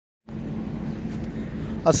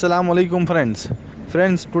Assalamu alaikum friends.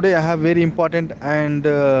 Friends, today I have very important and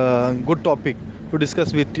good topic to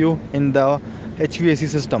discuss with you in the HVAC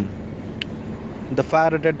system, the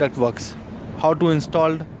fire rated ductworks, how to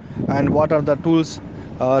install and what are the tools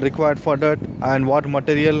required for that and what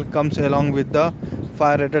material comes along with the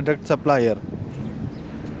fire rated duct supplier.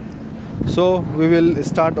 So we will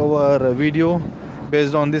start our video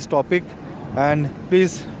based on this topic, and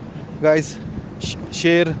please guys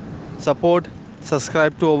share, support,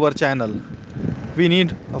 subscribe to our channel. We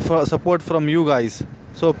need support from you guys,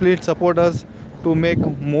 so please support us to make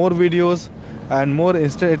more videos and more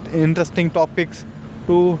interesting topics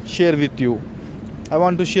to share with you. I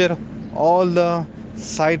want to share all the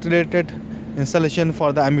site related installation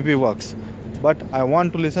for the MEP works, but I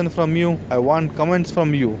want to listen from you. I want comments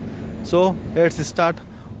from you. So let's start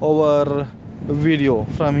our video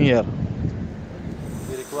from here.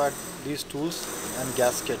 We required these tools and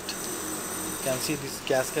gasket. You can see this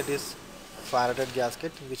gasket is Faraday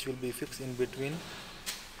gasket, which will be fixed in between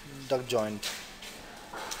duct joint,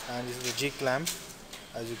 and this is the G clamp.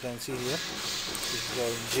 As you can see here, this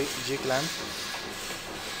is the G clamp,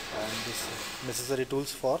 and this necessary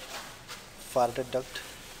tools for Faraday duct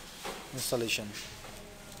installation,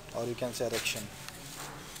 or you can say erection.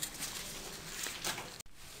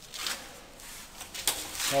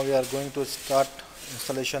 Now we are going to start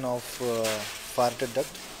installation of Faraday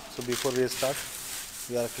duct. So before we start,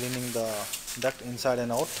 we are cleaning the duct inside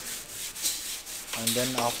and out, and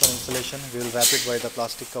then after installation we will wrap it by the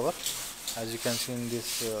plastic cover, as you can see in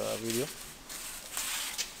this video.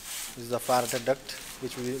 This is the Faraday duct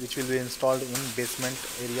which will be installed in basement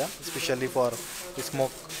area, especially for the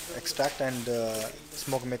smoke extract and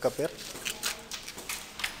smoke makeup air,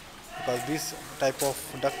 because this type of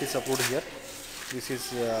duct is approved here. This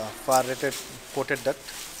is fire rated coated duct,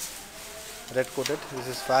 red coated. This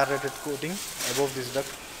is fire rated coating above this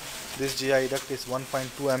duct. This GI duct is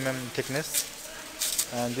 1.2 mm thickness,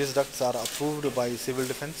 and these ducts are approved by civil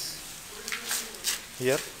defense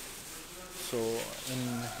here. So in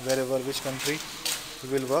wherever which country you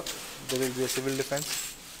will work, there will be a civil defense,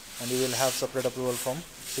 and you will have separate approval from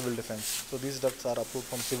civil defense. So these ducts are approved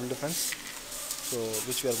from civil defense, so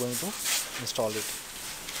which we are going to install it.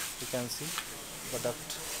 You can see the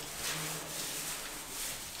duct.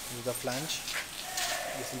 This is the flange.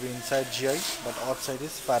 This will be inside GI, but outside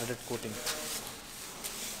is Faraday coating.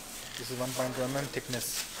 This is 1.2 mm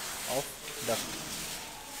thickness of duct.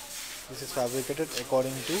 This is fabricated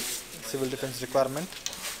according to civil defense requirement.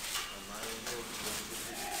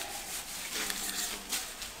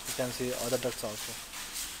 You can see other ducts also.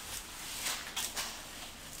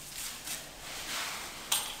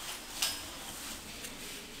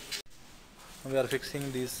 We are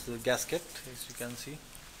fixing this gasket, as you can see,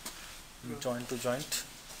 joint to joint.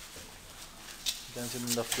 You can see in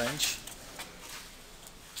the flange.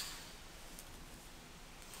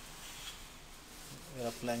 We are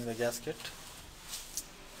applying the gasket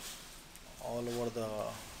all over the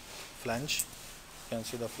flange. You can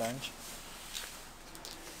see the flange.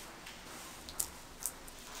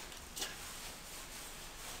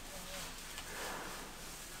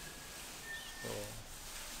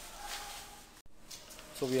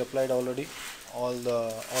 So we applied already all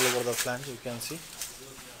over the flange. You can see.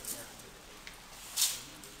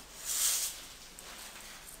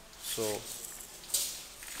 So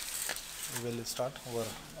we will start our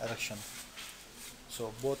erection.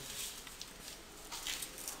 So both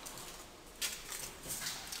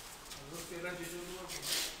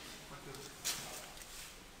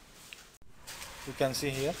you can see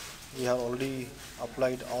here we have already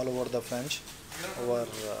applied all over the flange our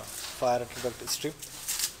fire duct strip,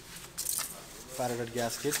 fire duct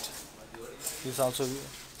gasket. This is also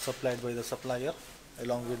supplied by the supplier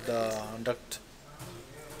along with the duct.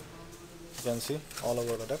 You can see all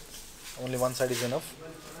over the duct. Only one side is enough.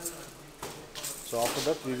 So after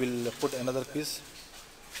that we will put another piece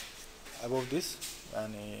above this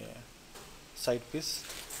and a side piece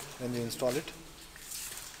when we install it.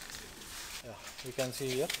 Yeah, you can see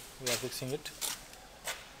here we are fixing it.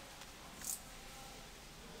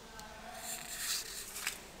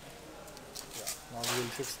 Yeah, now we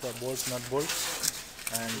will fix the bolts, nut bolt,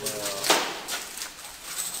 and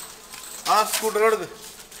scooter.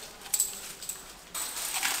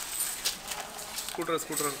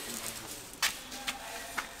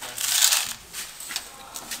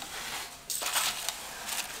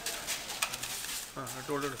 I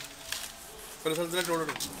told it. I told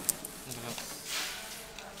it.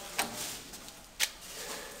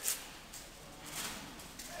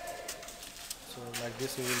 so like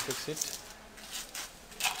this we will fix it.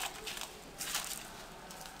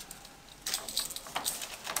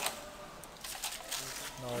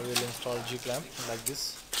 Now we will install G clamp like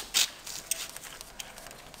this.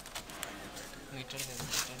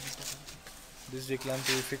 This G clamp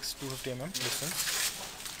will fix 250 mm distance.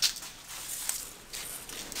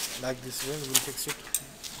 Like this way we will fix it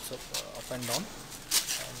up and down,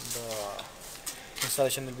 and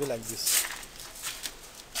installation will be like this.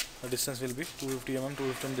 The distance will be 250 mm,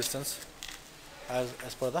 250 mm distance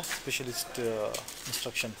as per the specialist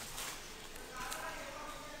instruction.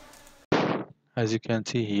 As you can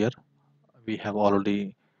see here, we have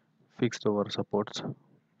already fixed our supports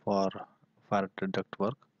for Faraday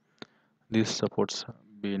ductwork. These supports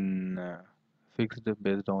been fixed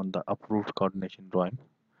based on the approved coordination drawing.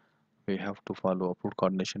 We have to follow approved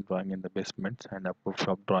coordination drawing in the basements and approved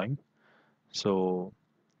shop drawing. So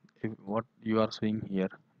if what you are seeing here,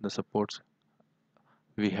 the supports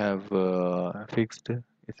we have fixed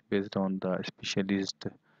is based on the specialist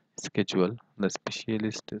schedule. The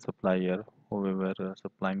specialist supplier, whoever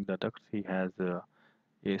supplying the ducts, he has a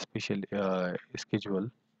special schedule.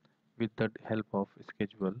 With the help of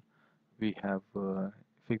schedule, we have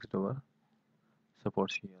fixed our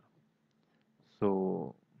supports here.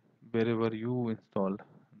 So wherever you install,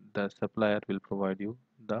 the supplier will provide you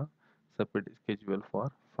the separate schedule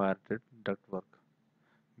for fire rate ductwork.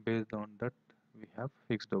 Based on that, we have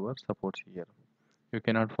fixed our supports here. You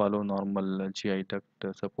cannot follow normal GI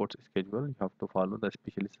duct support schedule. You have to follow the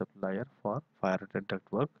specialist supplier for fire rated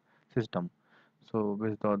ductwork system. So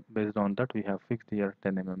based on that, we have fixed here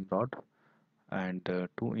 10 mm rod and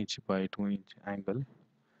 2 inch by 2 inch angle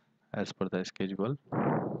as per the schedule.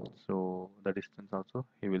 So the distance also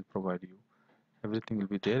he will provide you. Everything will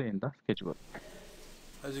be there in the schedule.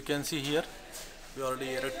 As you can see here, we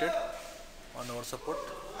already erected on our support.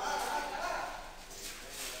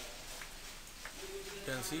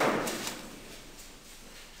 You can see,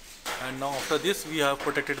 and now after this we have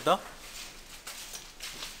protected the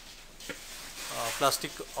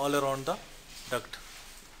plastic all around the duct.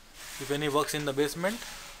 If any works in the basement,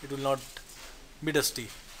 it will not be dusty.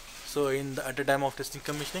 So at the time of testing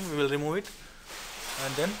commissioning, we will remove it,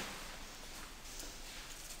 and then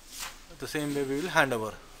the same way we will hand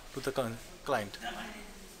over to the client.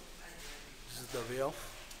 This is the way of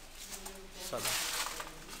Sada.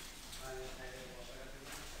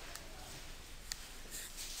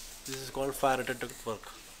 This is called fire rated duct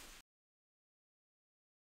work.